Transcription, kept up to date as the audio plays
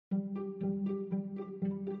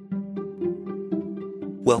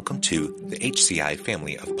Welcome to the HCI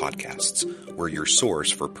family of podcasts. We're your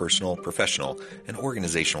source for personal, professional, and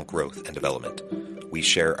organizational growth and development. We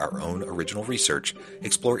share our own original research,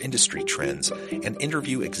 explore industry trends, and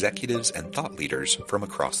interview executives and thought leaders from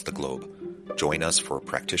across the globe. Join us for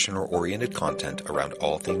practitioner-oriented content around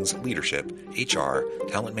all things leadership, HR,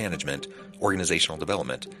 talent management, organizational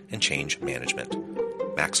development, and change management.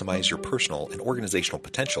 Maximize your personal and organizational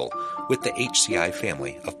potential with the HCI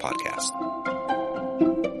family of podcasts.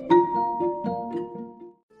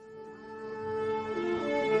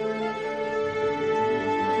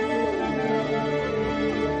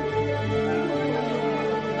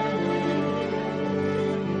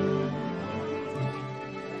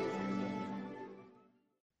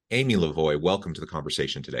 Amy Lavoie, welcome to the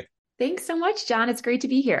conversation today. Thanks so much, John. It's great to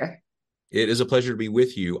be here. It is a pleasure to be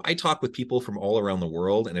with you. I talk with people from all around the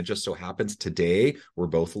world, and it just so happens today we're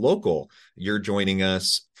both local. You're joining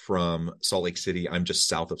us from Salt Lake City. I'm just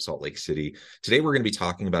south of Salt Lake City. Today, we're going to be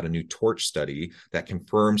talking about a new TORCH study that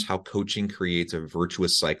confirms how coaching creates a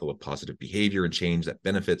virtuous cycle of positive behavior and change that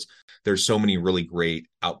benefits. There's so many really great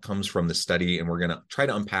outcomes from the study, and we're going to try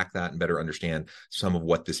to unpack that and better understand some of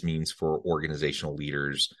what this means for organizational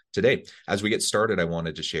leaders today. As we get started, I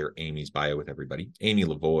wanted to share Amy's bio with everybody. Amy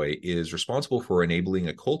Lavoie is responsible for enabling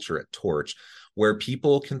a culture at TORCH where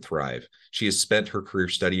people can thrive. She has spent her career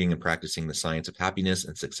studying and practicing the science of happiness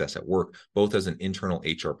and success at work, both as an internal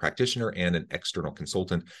HR practitioner and an external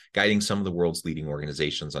consultant, guiding some of the world's leading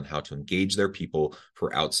organizations on how to engage their people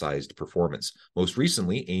for outsized performance. Most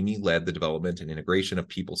recently, Amy led the development and integration of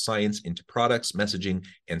people science into products, messaging,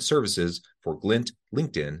 and services for Glint,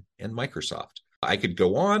 LinkedIn, and Microsoft. I could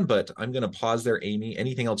go on, but I'm going to pause there, Amy.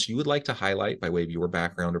 Anything else you would like to highlight by way of your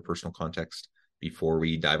background or personal context before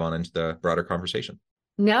we dive on into the broader conversation?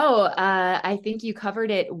 No, I think you covered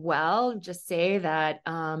it well. Just say that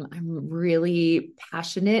I'm really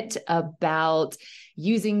passionate about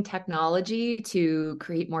using technology to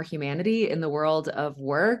create more humanity in the world of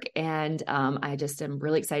work. And I just am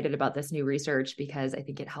really excited about this new research because I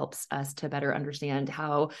think it helps us to better understand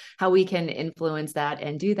how we can influence that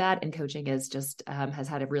and do that. And coaching is just has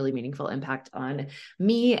had a really meaningful impact on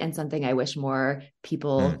me and something I wish more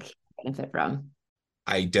people can benefit from.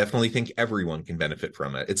 I definitely think everyone can benefit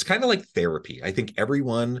from it. It's kind of like therapy. I think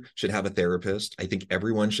everyone should have a therapist. I think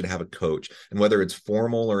everyone should have a coach. And whether it's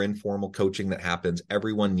formal or informal coaching that happens,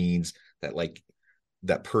 everyone needs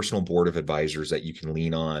that personal board of advisors that you can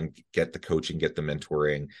lean on, get the coaching, get the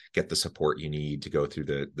mentoring, get the support you need to go through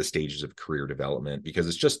the stages of career development, because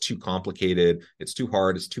it's just too complicated. It's too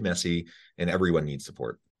hard. It's too messy, and everyone needs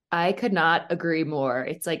support. I could not agree more.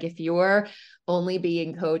 It's like if you're only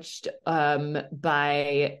being coached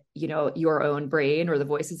by, your own brain or the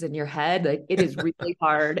voices in your head, like it is really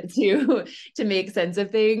hard to make sense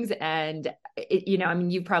of things. And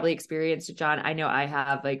you've probably experienced it, John. I know I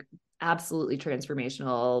have, like, absolutely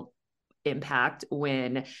transformational impact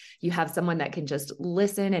when you have someone that can just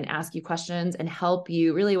listen and ask you questions and help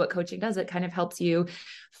you. Really, what coaching does, it kind of helps you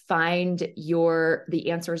find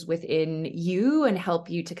the answers within you and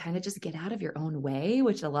help you to kind of just get out of your own way,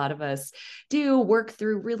 which a lot of us do, work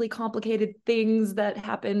through really complicated things that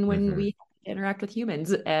happen when we interact with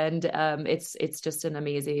humans. And it's just an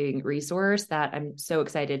amazing resource that I'm so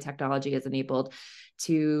excited technology has enabled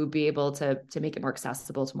to be able to make it more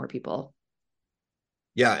accessible to more people.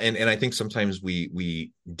 Yeah, and I think sometimes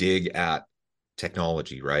we dig at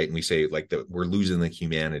technology, right? And we say like that we're losing the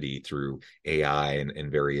humanity through AI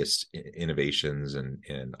and various innovations and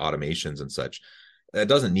automations and such. That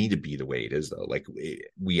doesn't need to be the way it is, though. Like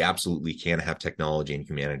we absolutely can have technology and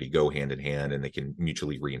humanity go hand in hand, and they can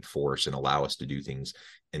mutually reinforce and allow us to do things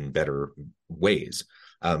in better ways.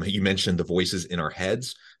 You mentioned the voices in our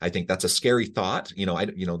heads. I think that's a scary thought.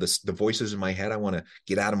 The voices in my head, I want to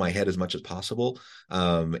get out of my head as much as possible,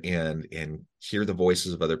 and hear the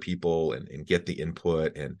voices of other people and get the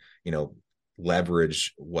input and,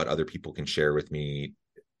 leverage what other people can share with me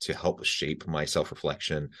to help shape my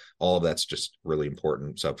self-reflection. All of that's just really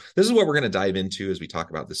important. So this is what we're going to dive into as we talk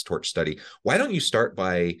about this TORCH study. Why don't you start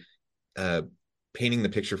by painting the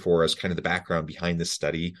picture for us, kind of the background behind this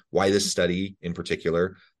study, why this study in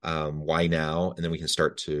particular, why now, and then we can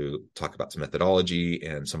start to talk about some methodology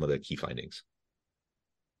and some of the key findings.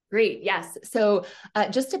 Great. Yes. So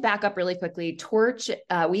just to back up really quickly, TORCH,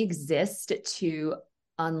 we exist to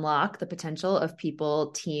unlock the potential of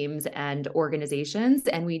people, teams, and organizations.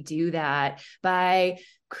 And we do that by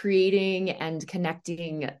creating and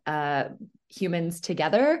connecting humans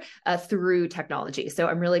together through technology. So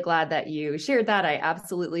I'm really glad that you shared that. I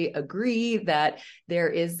absolutely agree that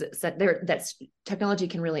that technology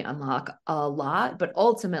can really unlock a lot, but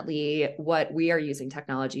ultimately what we are using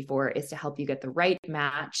technology for is to help you get the right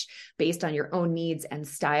match based on your own needs and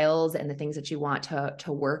styles and the things that you want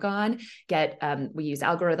to work on. We use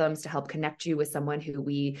algorithms to help connect you with someone who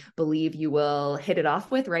we believe you will hit it off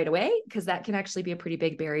with right away, because that can actually be a pretty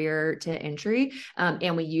big barrier to entry.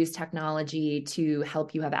 And we use technology to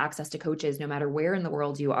help you have access to coaches no matter where in the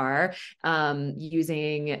world you are,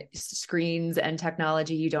 using screens and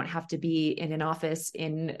technology. You don't have to be in an office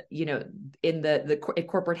in the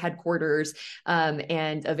corporate headquarters,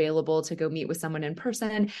 and available to go meet with someone in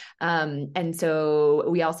person. And so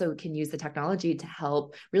we also can use the technology to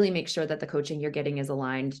help really make sure that the coaching you're getting is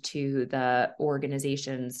aligned to the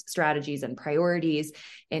organization's strategies and priorities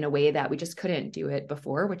in a way that we just couldn't do it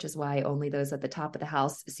before, which is why only those at the top of the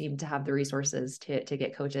house seem to have the resources to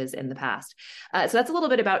get coaches in the past. So that's a little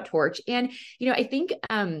bit about Torch. And, I think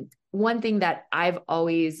one thing that I've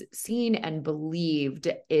always seen and believed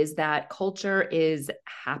is that culture is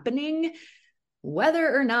happening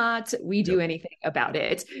whether or not we do anything about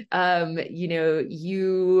it.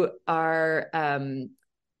 You are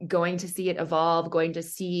going to see it evolve, going to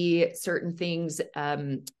see certain things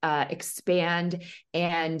expand.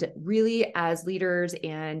 And really, as leaders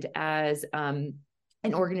and as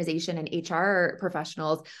an organization and HR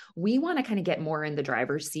professionals, we want to kind of get more in the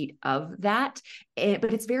driver's seat of that.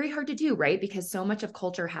 But it's very hard to do, right? Because so much of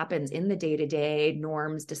culture happens in the day-to-day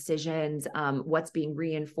norms, decisions, what's being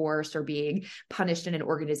reinforced or being punished in an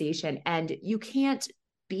organization. And you can't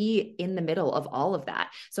be in the middle of all of that.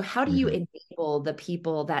 So how do you enable the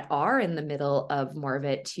people that are in the middle of more of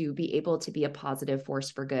it to be able to be a positive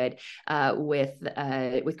force for good with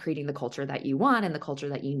creating the culture that you want and the culture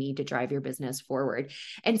that you need to drive your business forward?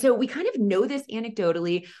 And so we kind of know this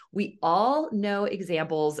anecdotally. We all know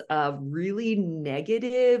examples of really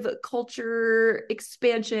negative culture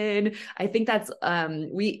expansion. I think that's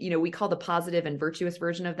we call the positive and virtuous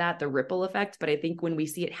version of that the ripple effect. But I think when we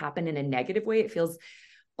see it happen in a negative way, it feels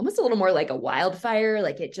almost a little more like a wildfire.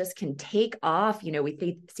 Like it just can take off.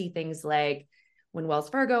 We see things like when Wells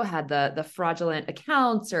Fargo had the fraudulent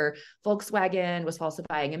accounts, or Volkswagen was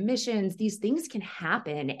falsifying emissions. These things can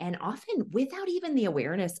happen, and often without even the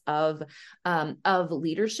awareness of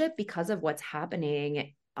leadership, because of what's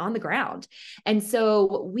happening on the ground. And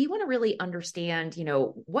so we want to really understand,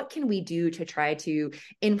 what can we do to try to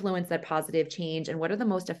influence that positive change, and what are the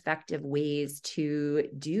most effective ways to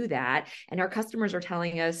do that? And our customers are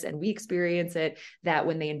telling us, and we experience it, that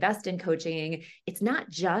when they invest in coaching, it's not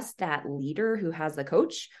just that leader who has the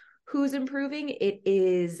coach who's improving.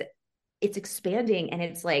 It's expanding, and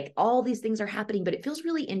it's like all these things are happening, but it feels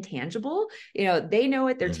really intangible. They know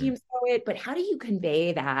it, their teams know it, but how do you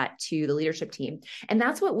convey that to the leadership team? And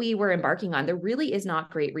that's what we were embarking on. There really is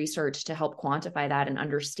not great research to help quantify that and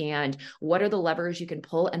understand what are the levers you can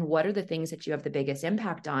pull and what are the things that you have the biggest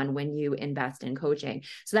impact on when you invest in coaching.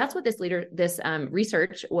 So that's what this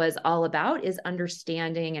research was all about, is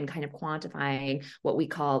understanding and kind of quantifying what we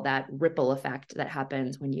call that ripple effect that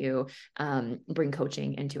happens when you bring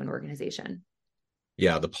coaching into an organization.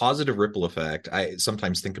 Yeah, the positive ripple effect. I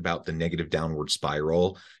sometimes think about the negative downward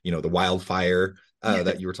spiral, the wildfire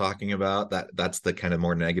that you were talking about. That's the kind of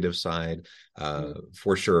more negative side,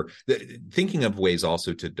 for sure. Thinking of ways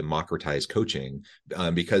also to democratize coaching,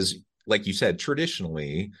 because like you said,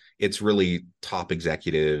 traditionally, it's really top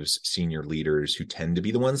executives, senior leaders who tend to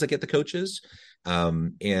be the ones that get the coaches.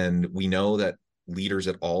 And we know that leaders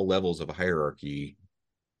at all levels of a hierarchy,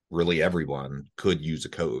 really everyone, could use a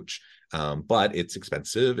coach. But it's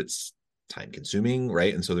expensive, it's time consuming,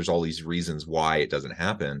 right? And so there's all these reasons why it doesn't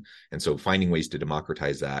happen. And so finding ways to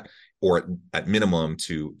democratize that, or at minimum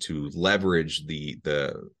to leverage the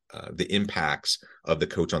impacts of the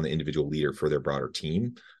coach on the individual leader for their broader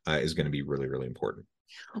team, is going to be really, really important.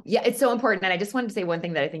 Yeah, it's so important. And I just wanted to say one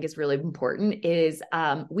thing that I think is really important is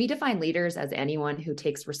we define leaders as anyone who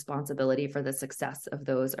takes responsibility for the success of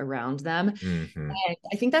those around them. And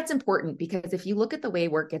I think that's important, because if you look at the way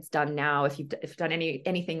work gets done now, if you've done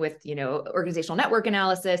anything with, organizational network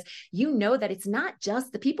analysis, that it's not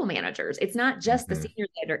just the people managers. It's not just the senior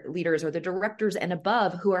leaders or the directors and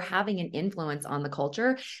above who are having an influence on the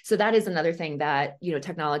culture. So that is another thing that,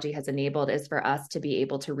 technology has enabled, is for us to be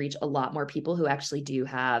able to reach a lot more people who actually do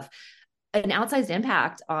have an outsized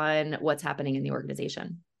impact on what's happening in the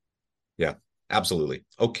organization. Yeah, absolutely.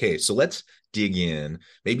 Okay, so let's dig in.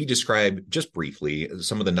 Maybe describe just briefly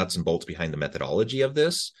some of the nuts and bolts behind the methodology of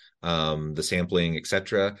this, the sampling,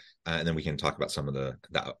 etc., and then we can talk about some of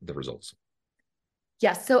the results.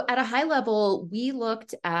 Yes. So at a high level, we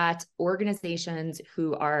looked at organizations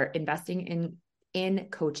who are investing in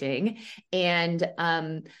coaching, and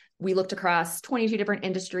we looked across 22 different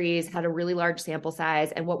industries, had a really large sample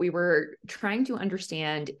size. And what we were trying to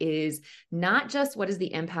understand is not just what is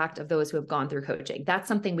the impact of those who have gone through coaching. That's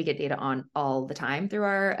something we get data on all the time through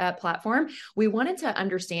our platform. We wanted to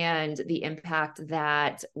understand the impact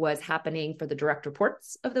that was happening for the direct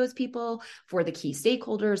reports of those people, for the key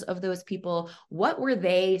stakeholders of those people. What were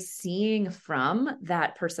they seeing from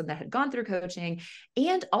that person that had gone through coaching?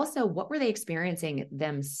 And also, what were they experiencing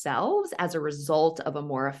themselves as a result of a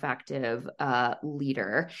more effective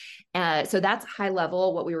leader? So that's high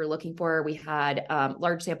level what we were looking for. We had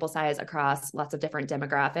large sample size across lots of different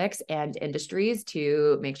demographics and industries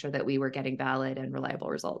to make sure that we were getting valid and reliable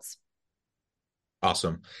results.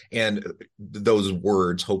 Awesome. And those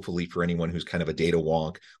words, hopefully for anyone who's kind of a data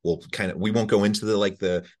wonk, we won't go into the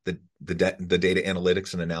data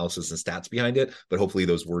analytics and analysis and stats behind it, but hopefully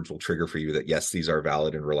those words will trigger for you that yes, these are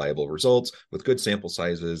valid and reliable results with good sample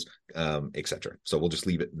sizes, etc. So we'll just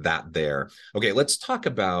leave it that there. Okay, let's talk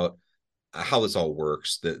about how this all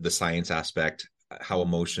works, the science aspect, how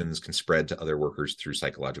emotions can spread to other workers through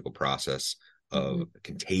psychological process of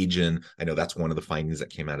contagion. I know that's one of the findings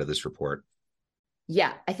that came out of this report.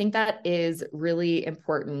 Yeah, I think that is really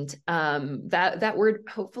important. That word,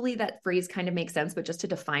 hopefully that phrase kind of makes sense, but just to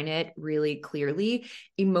define it really clearly,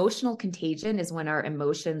 emotional contagion is when our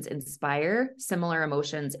emotions inspire similar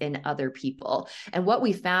emotions in other people. And what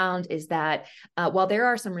we found is that while there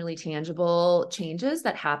are some really tangible changes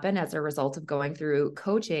that happen as a result of going through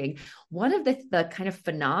coaching, one of the kind of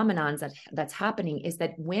phenomenons that's happening is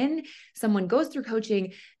that when someone goes through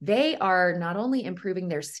coaching, they are not only improving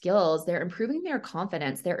their skills, they're improving their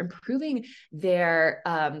confidence, they're improving their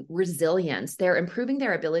resilience, they're improving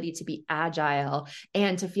their ability to be agile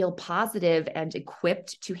and to feel positive and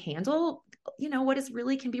equipped to handle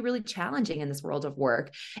what can be really challenging in this world of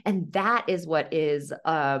work. And that is what is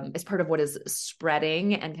part of what is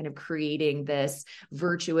spreading and kind of creating this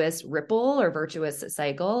virtuous ripple or virtuous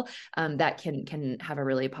cycle that can have a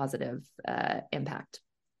really positive impact.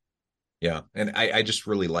 Yeah. And I just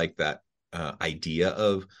really like that idea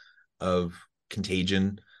of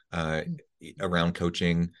contagion around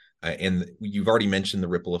coaching. And you've already mentioned the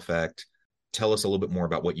ripple effect. Tell us a little bit more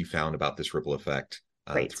about what you found about this ripple effect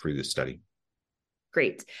through this study.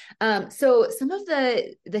 Great. So some of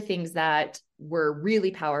the things that were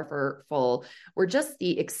really powerful were just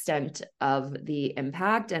the extent of the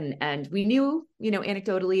impact. And we knew,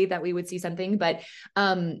 anecdotally that we would see something, but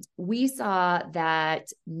we saw that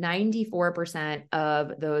 94%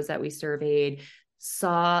 of those that we surveyed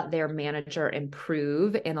saw their manager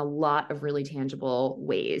improve in a lot of really tangible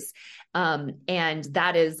ways. And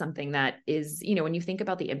that is something that is, when you think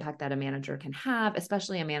about the impact that a manager can have,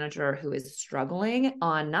 especially a manager who is struggling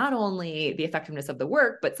on not only the effectiveness of the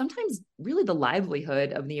work, but sometimes really the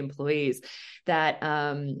livelihood of the employees that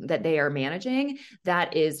they are managing,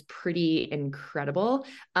 that is pretty incredible.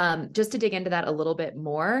 Just to dig into that a little bit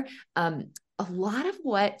more, a lot of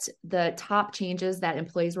what the top changes that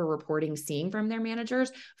employees were reporting seeing from their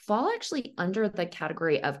managers fall actually under the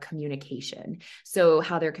category of communication. So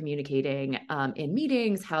how they're communicating in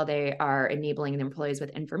meetings, how they are enabling the employees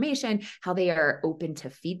with information, how they are open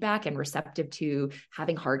to feedback and receptive to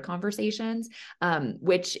having hard conversations,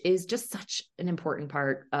 which is just such an important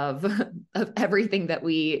part of everything that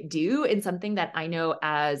we do, and something that I know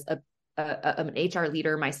as an HR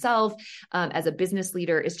leader myself, as a business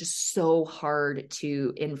leader, is just so hard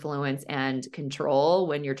to influence and control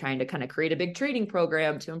when you're trying to kind of create a big training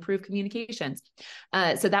program to improve communications.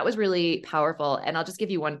 So that was really powerful. And I'll just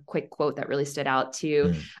give you one quick quote that really stood out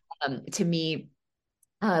to me.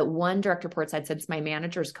 One direct report said, since my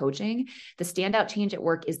manager's coaching, the standout change at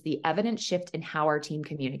work is the evident shift in how our team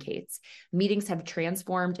communicates. Meetings have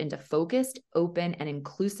transformed into focused, open, and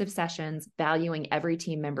inclusive sessions, valuing every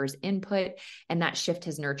team member's input, and that shift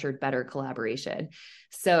has nurtured better collaboration.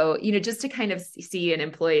 So, just to kind of see an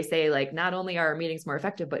employee say, like, not only are our meetings more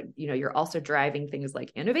effective, but, you're also driving things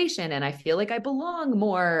like innovation, and I feel like I belong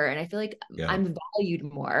more, and I feel like I'm valued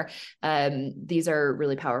more. These are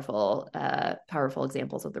really powerful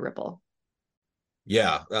examples of the ripple.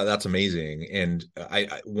 Yeah, that's amazing. And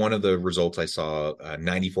one of the results I saw,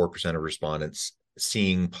 94% of respondents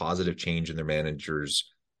seeing positive change in their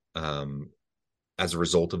managers as a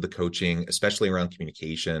result of the coaching, especially around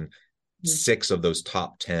communication. 6 of those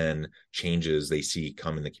top 10 changes they see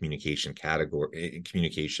come in the communication category,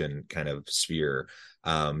 communication kind of sphere.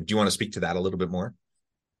 Do you want to speak to that a little bit more?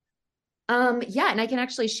 Yeah, and I can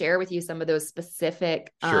actually share with you some of those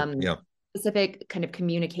specific Sure. Yeah. specific kind of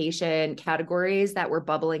communication categories that were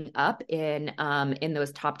bubbling up in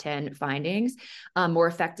those top 10 findings. More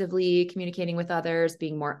effectively communicating with others,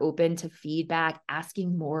 being more open to feedback,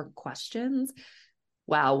 asking more questions.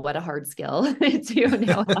 Wow, what a hard skill to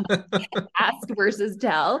know how to ask versus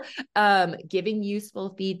tell. Giving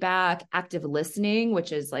useful feedback, active listening,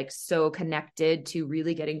 which is like so connected to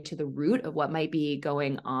really getting to the root of what might be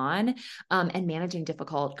going on, and managing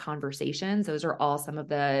difficult conversations. Those are all some of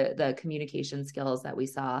the communication skills that we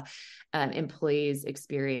saw employees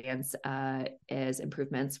experience as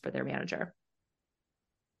improvements for their manager.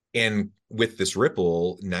 And with this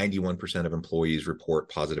ripple, 91% of employees report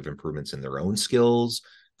positive improvements in their own skills.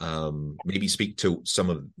 Maybe speak to some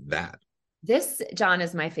of that. This, John,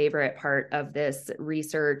 is my favorite part of this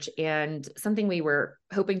research and something we were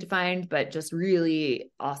hoping to find, but just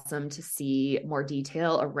really awesome to see more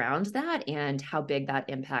detail around that and how big that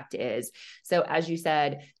impact is. So as you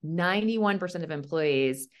said, 91% of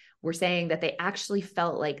employees were saying that they actually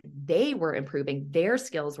felt like they were improving, their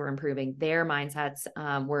skills were improving, their mindsets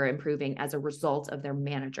were improving as a result of their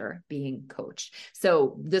manager being coached.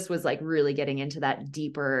 So this was like really getting into that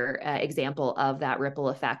deeper example of that ripple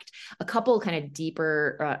effect. A couple kind of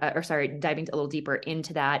diving a little deeper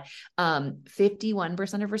into that.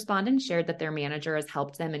 51% of respondents shared that their manager has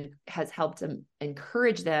helped them and has helped them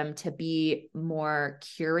encourage them to be more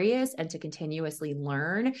curious and to continuously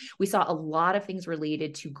learn. We saw a lot of things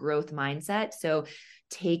related to growth mindset. So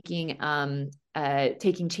taking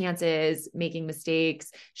chances, making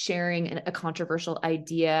mistakes, sharing a controversial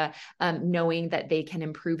idea, knowing that they can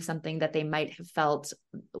improve something that they might have felt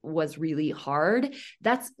was really hard.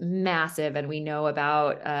 That's massive. And we know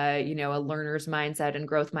about, a learner's mindset and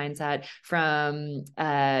growth mindset from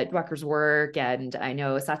Drucker's work. And I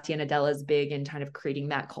know Satya Nadella is big in kind of creating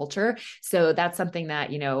that culture. So that's something that,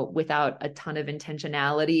 without a ton of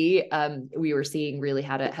intentionality, we were seeing really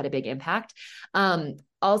had a big impact.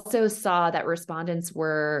 Also saw that respondents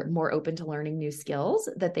were more open to learning new skills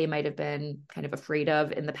that they might have been kind of afraid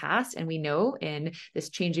of in the past. And we know in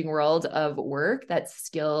this changing world of work that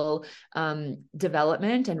skill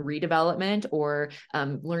development and redevelopment or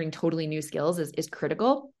learning totally new skills is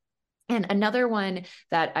critical. And another one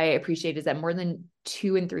that I appreciate is that more than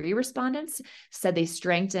 2 in 3 respondents said they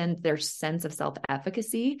strengthened their sense of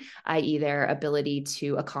self-efficacy, i.e. their ability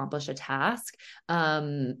to accomplish a task,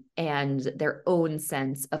 and their own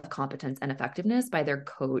sense of competence and effectiveness by their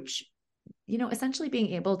coach, essentially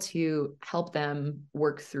being able to help them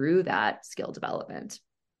work through that skill development.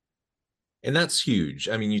 And that's huge.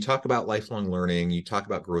 I mean, you talk about lifelong learning, you talk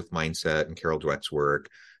about growth mindset and Carol Dweck's work.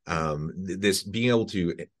 This being able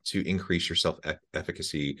to increase your self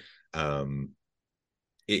efficacy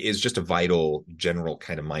is just a vital general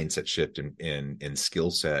kind of mindset shift and skill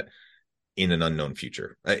set in an unknown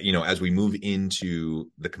future. As we move into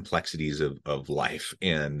the complexities of life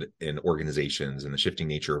and organizations and the shifting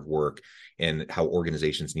nature of work and how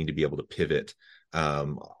organizations need to be able to pivot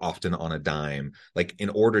often on a dime, like in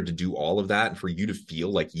order to do all of that and for you to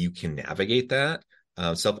feel like you can navigate that,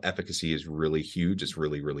 self-efficacy is really huge. It's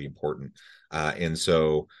really, really important. And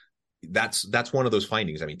so that's one of those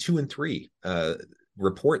findings. I mean, 2 in 3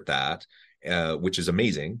 report that, which is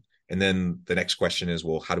amazing. And then the next question is,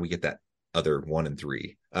 well, how do we get that other 1 in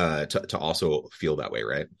 3 to also feel that way,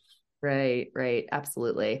 right? Right.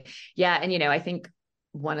 Absolutely. Yeah. And, I think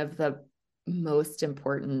one of the most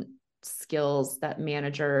important skills that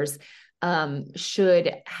managers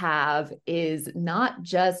should have is not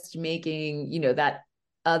just making, that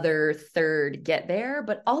other third get there,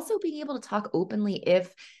 but also being able to talk openly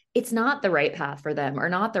if it's not the right path for them or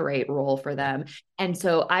not the right role for them. And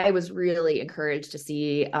so I was really encouraged to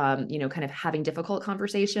see, kind of having difficult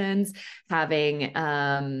conversations, having,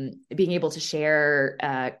 being able to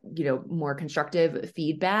share, more constructive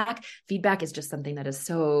feedback. Feedback is just something that is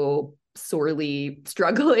so sorely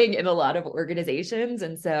struggling in a lot of organizations.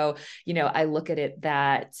 And so, I look at it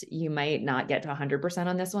that you might not get to 100%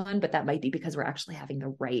 on this one, but that might be because we're actually having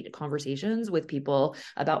the right conversations with people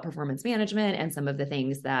about performance management and some of the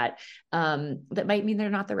things that might mean they're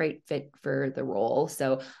not the right fit for the role.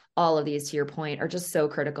 So all of these, to your point, are just so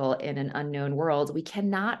critical in an unknown world. We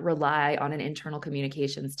cannot rely on an internal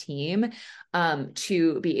communications team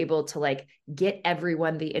to be able to get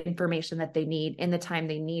everyone the information that they need in the time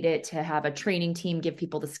they need it, to have a training team, give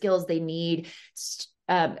people the skills they need,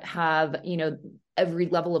 have, every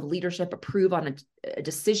level of leadership approve on a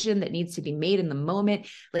decision that needs to be made in the moment.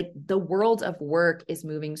 Like, the world of work is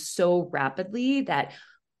moving so rapidly that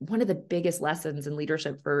one of the biggest lessons in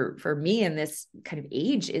leadership for me in this kind of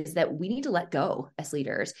age is that we need to let go as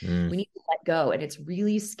leaders. We need to let go. And it's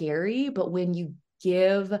really scary, but when you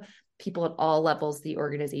give people at all levels, the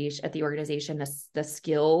organization, the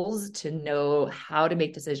skills to know how to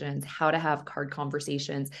make decisions, how to have hard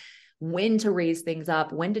conversations, when to raise things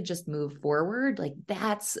up, when to just move forward. Like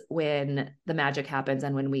that's when the magic happens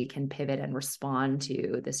and when we can pivot and respond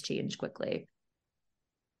to this change quickly.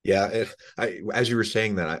 Yeah, as you were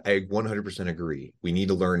saying that, I 100% agree. We need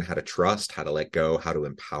to learn how to trust, how to let go, how to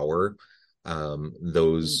empower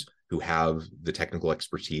those who have the technical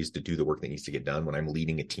expertise to do the work that needs to get done. When I'm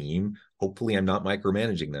leading a team, hopefully I'm not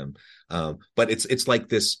micromanaging them. But it's like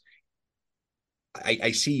this.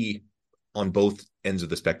 I see on both ends of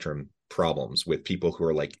the spectrum problems with people who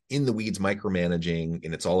are like in the weeds micromanaging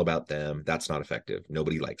and it's all about them. That's not effective.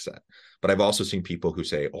 Nobody likes that. But I've also seen people who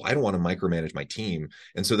say, oh, I don't want to micromanage my team.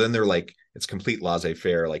 And so then they're like, it's complete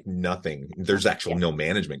laissez-faire, like nothing. There's actually no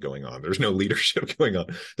management going on. There's no leadership going on.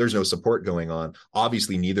 There's no support going on.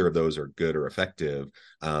 Obviously, neither of those are good or effective.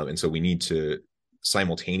 And so we need to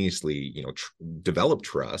simultaneously, develop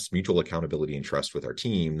trust, mutual accountability and trust with our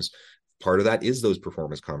teams. Part of that is those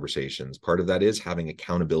performance conversations. Part of that is having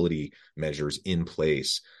accountability measures in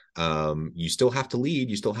place. You still have to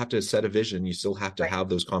lead. You still have to set a vision. You still have to have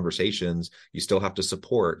those conversations. You still have to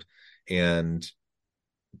support. And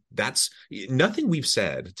that's nothing we've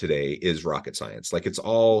said today is rocket science. Like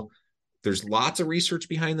there's lots of research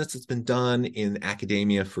behind this that's been done in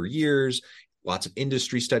academia for years. Lots of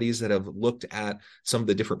industry studies that have looked at some of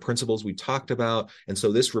the different principles we talked about. And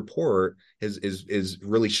so this report is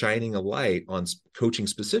really shining a light on coaching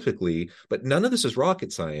specifically, but none of this is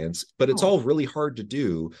rocket science, but it's all really hard to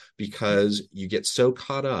do because you get so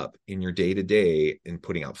caught up in your day to day in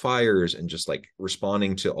putting out fires and just like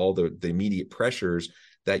responding to all the immediate pressures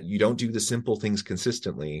that you don't do the simple things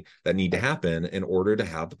consistently that need to happen in order to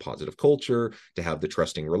have the positive culture, to have the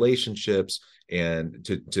trusting relationships, and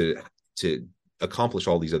to accomplish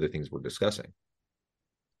all these other things we're discussing.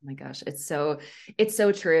 Oh my gosh, it's so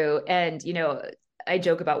true. And, I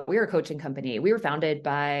joke about we're a coaching company. We were founded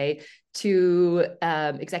by two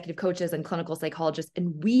executive coaches and clinical psychologists,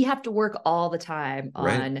 and we have to work all the time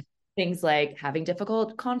on things like having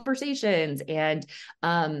difficult conversations and,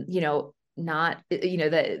 not,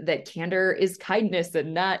 that candor is kindness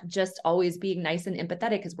and not just always being nice and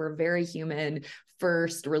empathetic because we're very human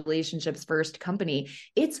first, relationships first company.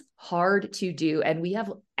 It's hard to do. And we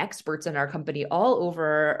have experts in our company all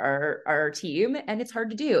over our team, and it's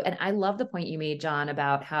hard to do. And I love the point you made, John,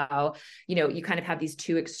 about how, you kind of have these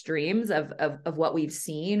two extremes of what we've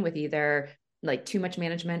seen with either like too much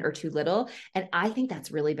management or too little. And I think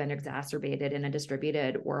that's really been exacerbated in a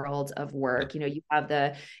distributed world of work. You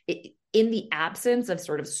have in the absence of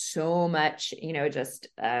sort of so much, just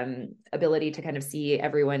ability to kind of see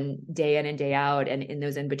everyone day in and day out. And in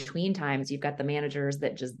those in-between times, you've got the managers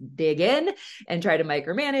that just dig in and try to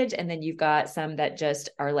micromanage. And then you've got some that just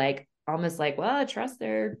are like, almost like, well, I trust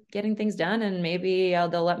they're getting things done and maybe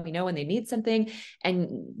they'll let me know when they need something.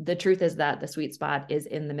 And the truth is that the sweet spot is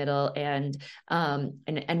in the middle. And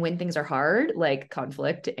when things are hard, like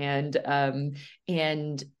conflict and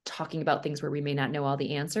talking about things where we may not know all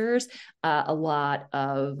the answers, a lot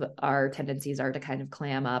of our tendencies are to kind of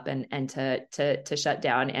clam up and to shut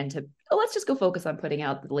down and to, let's just go focus on putting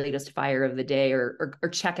out the latest fire of the day or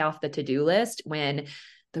check off the to-do list, when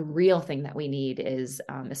the real thing that we need is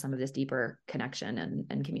some of this deeper connection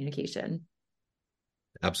and communication.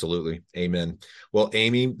 Absolutely. Amen. Well,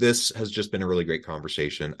 Amy, this has just been a really great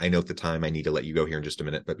conversation. I know at the time I need to let you go here in just a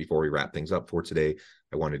minute, but before we wrap things up for today,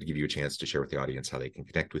 I wanted to give you a chance to share with the audience how they can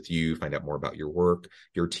connect with you, find out more about your work,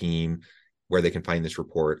 your team, where they can find this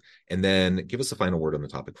report, and then give us a final word on the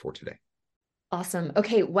topic for today. Awesome.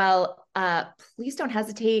 Okay. Well, please don't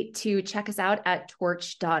hesitate to check us out at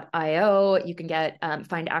torch.io. You can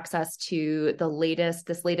find access to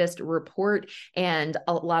this latest report and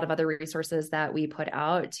a lot of other resources that we put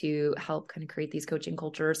out to help kind of create these coaching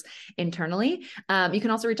cultures internally. You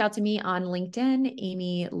can also reach out to me on LinkedIn,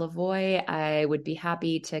 Amy Lavoie. I would be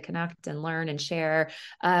happy to connect and learn and share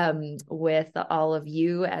with all of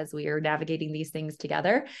you as we are navigating these things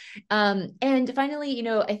together. And finally,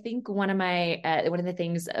 I think one of the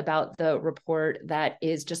things about the report that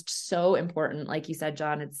is just so important, like you said,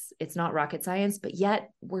 John, it's not rocket science, but yet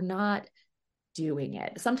we're not doing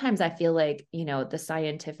it. Sometimes I feel like, the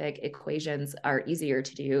scientific equations are easier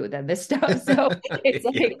to do than this stuff. So in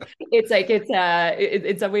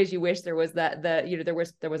some ways you wish there was there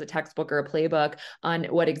was a textbook or a playbook on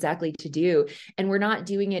what exactly to do, and we're not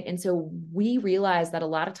doing it. And so we realize that a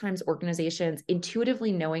lot of times organizations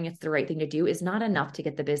intuitively knowing it's the right thing to do is not enough to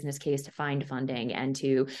get the business case to find funding and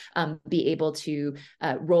to be able to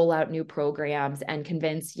roll out new programs and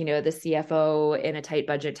convince, the CFO in a tight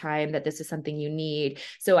budget time that this is something you need.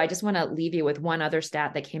 So I just want to leave you with one other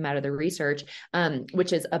stat that came out of the research,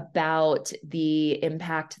 which is about the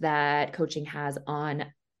impact that coaching has on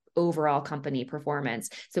overall company performance.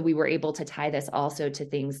 So we were able to tie this also to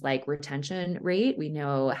things like retention rate. We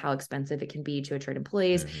know how expensive it can be to attract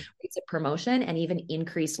employees, rates of promotion, and even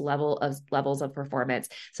increased levels of performance.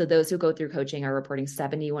 So those who go through coaching are reporting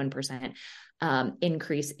 71%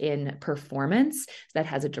 increase in performance that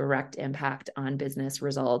has a direct impact on business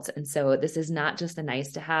results. And so this is not just a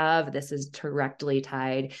nice to have, this is directly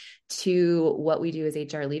tied to what we do as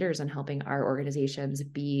HR leaders and helping our organizations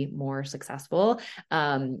be more successful.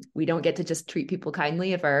 We don't get to just treat people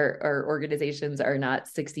kindly if our organizations are not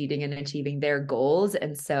succeeding in achieving their goals.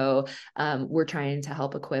 And so we're trying to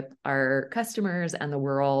help equip our customers and the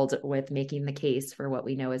world with making the case for what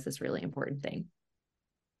we know is this really important thing.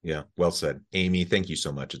 Yeah, well said. Amy, thank you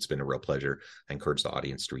so much. It's been a real pleasure. I encourage the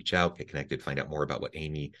audience to reach out, get connected, find out more about what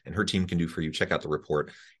Amy and her team can do for you. Check out the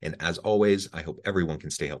report. And as always, I hope everyone can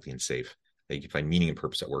stay healthy and safe, that you can find meaning and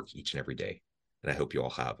purpose at work each and every day. And I hope you all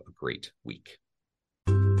have a great week.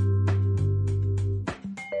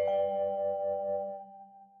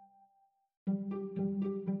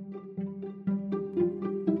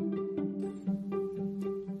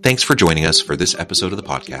 Thanks for joining us for this episode of the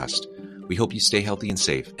podcast. We hope you stay healthy and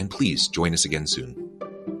safe, and please join us again soon.